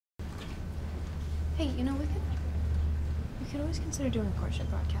Hey, you know, we could always consider doing a courtship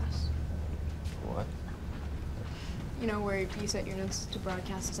broadcast. What? You know, where you set units to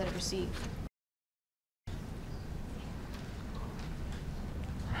broadcast instead of receive.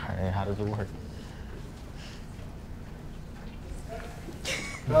 Hey, how does it work?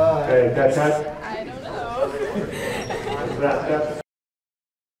 Hey, that's that. I don't know.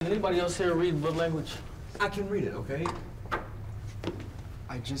 Does anybody else here read Vuvv language? I can read it, okay?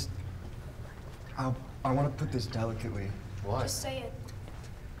 I want to put this delicately. What? Just say it.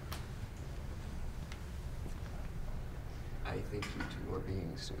 I think you two are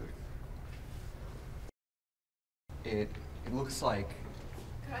being sued. It looks like.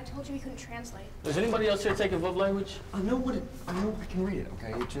 God, I told you we couldn't translate. Does anybody else here take a Vuvv language? I know I can read it,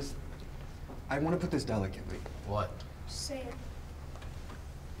 okay? I want to put this delicately. What? Just say it.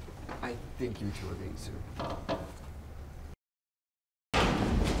 I think you two are being sued.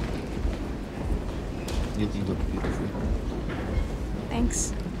 You look beautiful.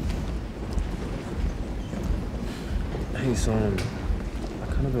 Thanks. Hey, so, I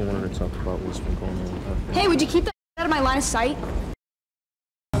kind of been wanting to talk about what's been going on with our family. Hey, would you keep that out of my line of sight?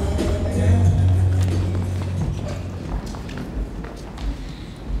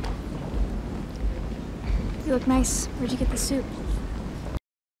 You look nice. Where'd you get the suit?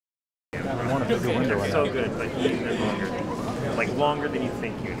 I want to put the window right so good, but you need it longer. Like longer than you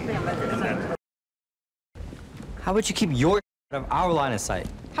think you need. And then How about you keep your out of our line of sight?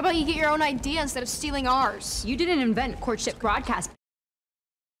 How about you get your own idea instead of stealing ours? You didn't invent courtship broadcast.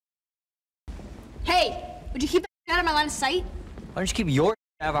 Hey, would you keep that out of my line of sight? Why don't you keep your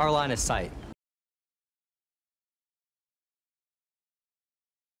out of our line of sight?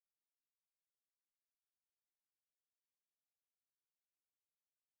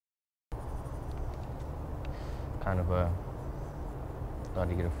 Kind of, thought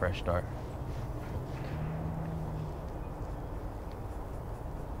to get a fresh start.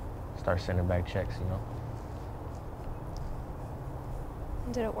 Start sending back checks, you know?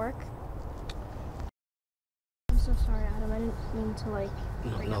 Did it work? I'm so sorry, Adam. I didn't mean to, like...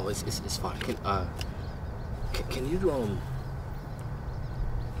 No, it's fine. Can you,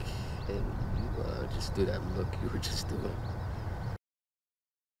 just do that look you were just doing?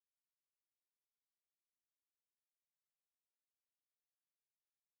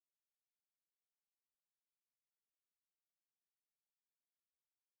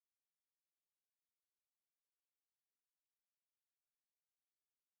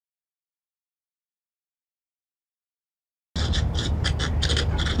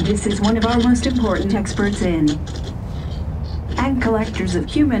 This is one of our most important experts in and collectors of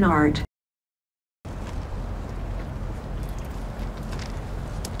human art.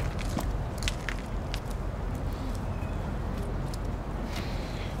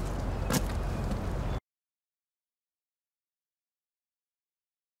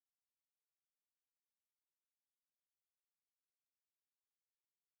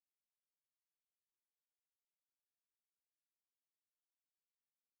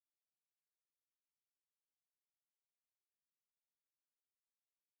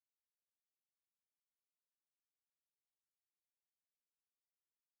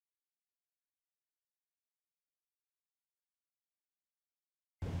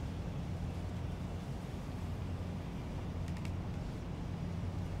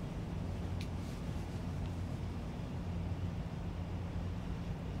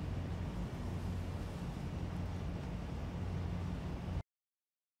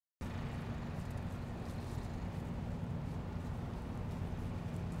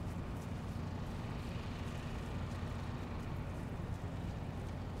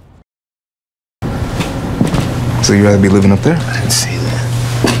 So you'd rather be living up there? I didn't say that.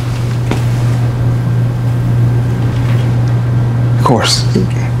 Of course.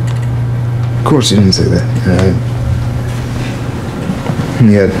 Of course you didn't say that.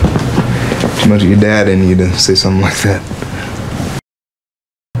 You had too much of your dad in you to say something like that.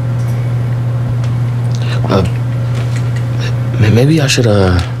 Maybe I should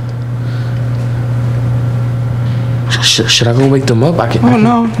I go wake them up? Oh,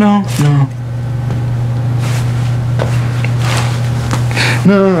 no.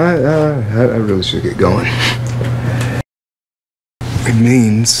 No, I really should get going. It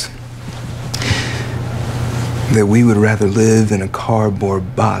means that we would rather live in a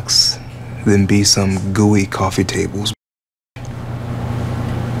cardboard box than be some gooey coffee tables.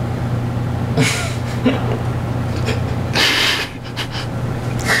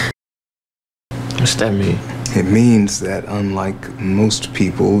 What's that mean? It means that unlike most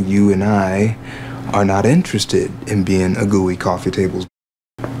people, you and I are not interested in being a gooey coffee tables.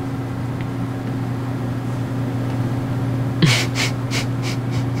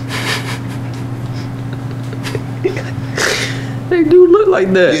 They do look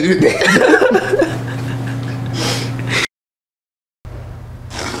like that.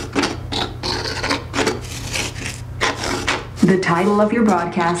 The title of your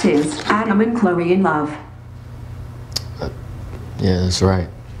broadcast is Adam and Chloe in Love. Yeah, that's right.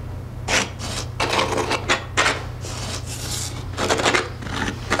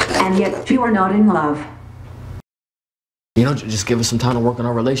 And yet you are not in love. You know, just give us some time to work on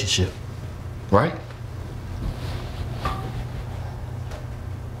our relationship, right?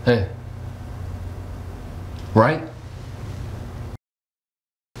 Hey. Right?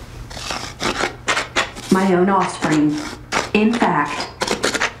 My own offspring, in fact,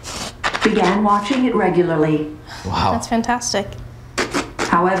 began watching it regularly. Wow. That's fantastic.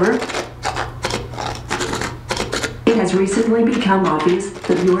 However, it has recently become obvious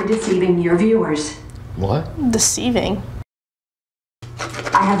that you're deceiving your viewers. What? Deceiving.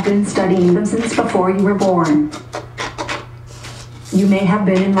 I have been studying them since before you were born. You may have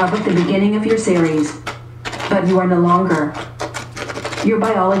been in love at the beginning of your series, but you are no longer. Your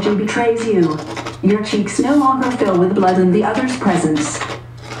biology betrays you. Your cheeks no longer fill with blood in the other's presence.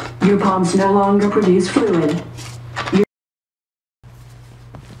 Your palms no longer produce fluid.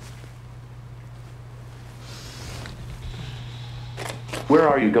 Where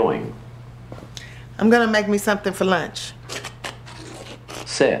are you going? I'm gonna make me something for lunch.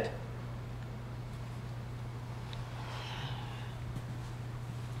 Sit.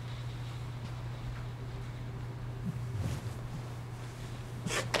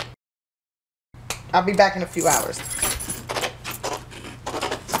 I'll be back in a few hours.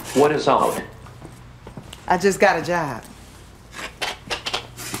 What is out? I just got a job.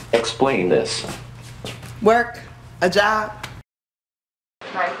 Explain this. Work, a job.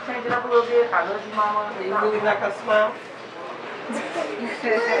 Nice. Change it up a little bit. I love you, Mama. Do you really like her smile? I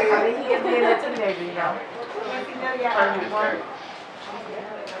mean, he is being a teenager, you know.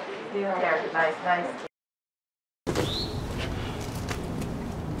 Yeah, nice, nice.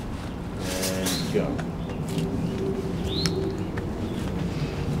 And go.